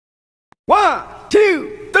1,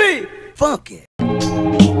 2, 3, funk it.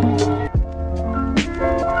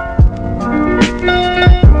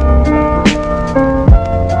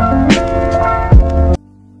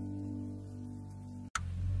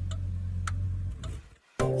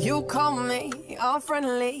 You call me all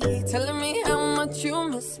friendly, telling me how much you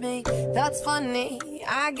miss me. That's funny,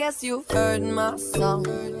 I guess you've heard my song.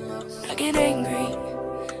 I get angry,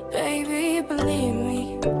 baby, believe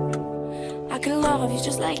me. I can love you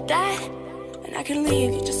just like that, and I can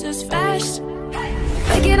leave you just as fast.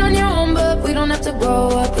 Make it on your own, but we don't have to grow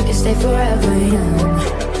up, we can stay forever young.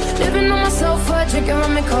 Living on my sofa, drinking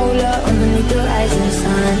rum and cola underneath the rising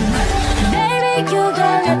sun. Baby, you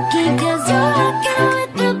got lucky, cause you're rocking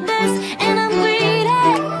with the best, and I'm greedy,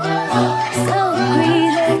 so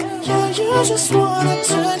greedy. You just want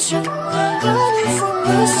attention, running from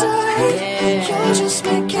the side. You're just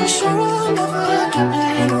making sure I'm never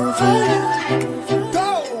getting over you.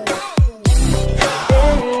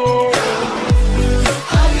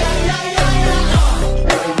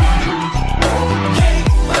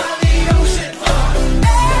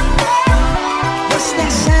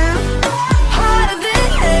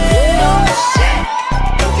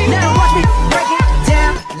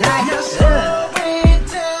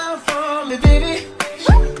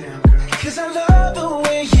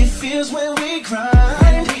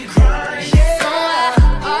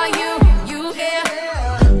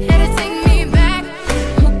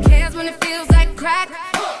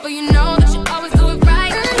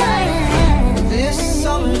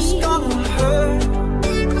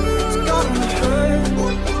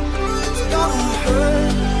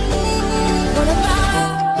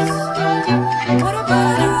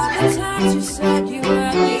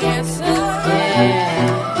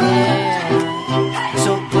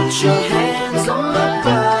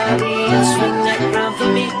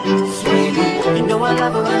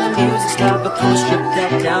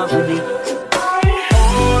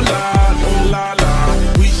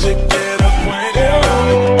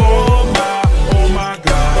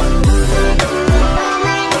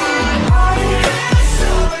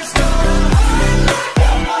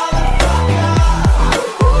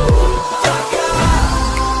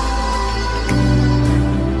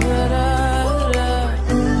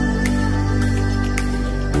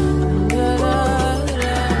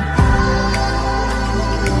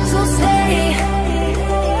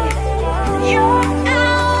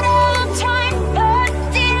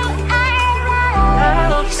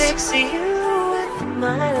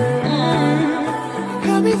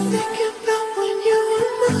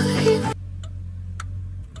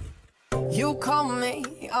 You call me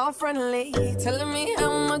all friendly, telling me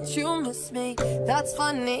how much you miss me. That's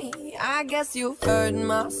funny, I guess you've heard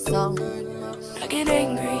my song. I get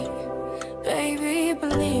angry, baby,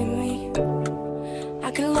 believe me.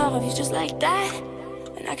 I can love you just like that,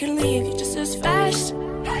 and I can leave you just as fast.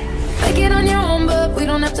 Make it on your own, but we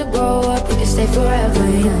don't have to grow up, we can stay forever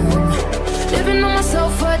young. Living on my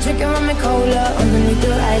sofa, drinking rum and cola underneath the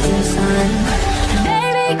rising sun.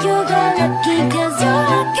 Baby, you got lucky, cause you're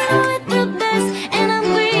rocking with the best, and I'm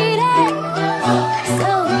greedy, so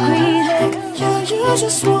greedy. You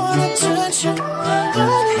just want attention,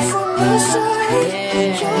 running from the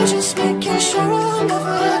side. You're just making sure I'm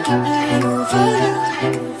never getting over you.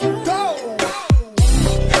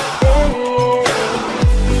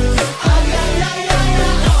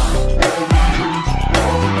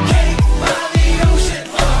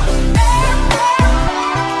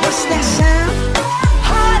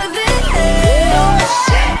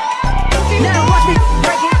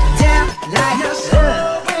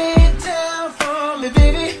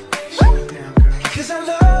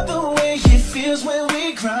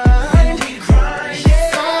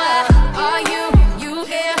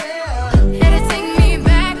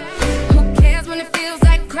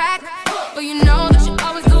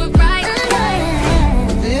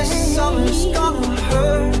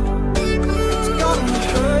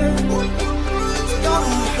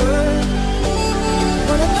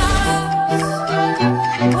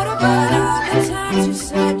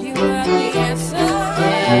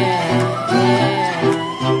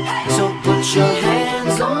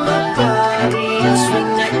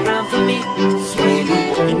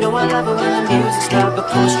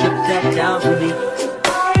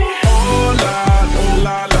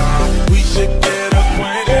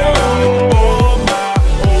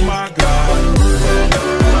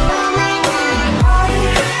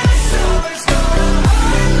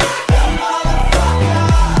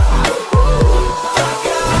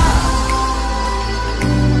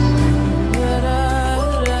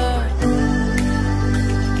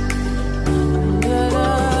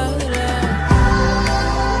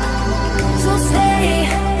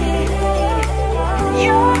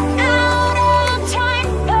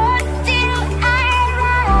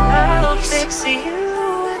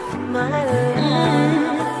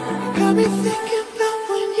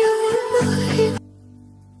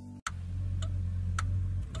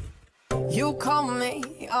 call me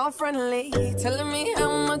all friendly, telling me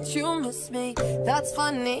how much you miss me. That's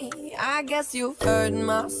funny, I guess you've heard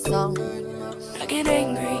my song. I get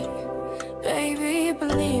angry, baby,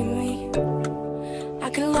 believe me. I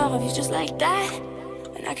can love you just like that,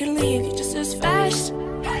 and I can leave you just as fast.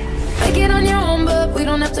 Make it on your own, but we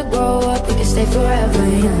don't have to grow up, we can stay forever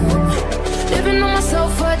young. Living on my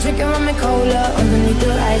sofa, drinking rum and cola underneath the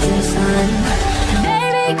rising sun.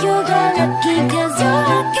 Baby, you gon' get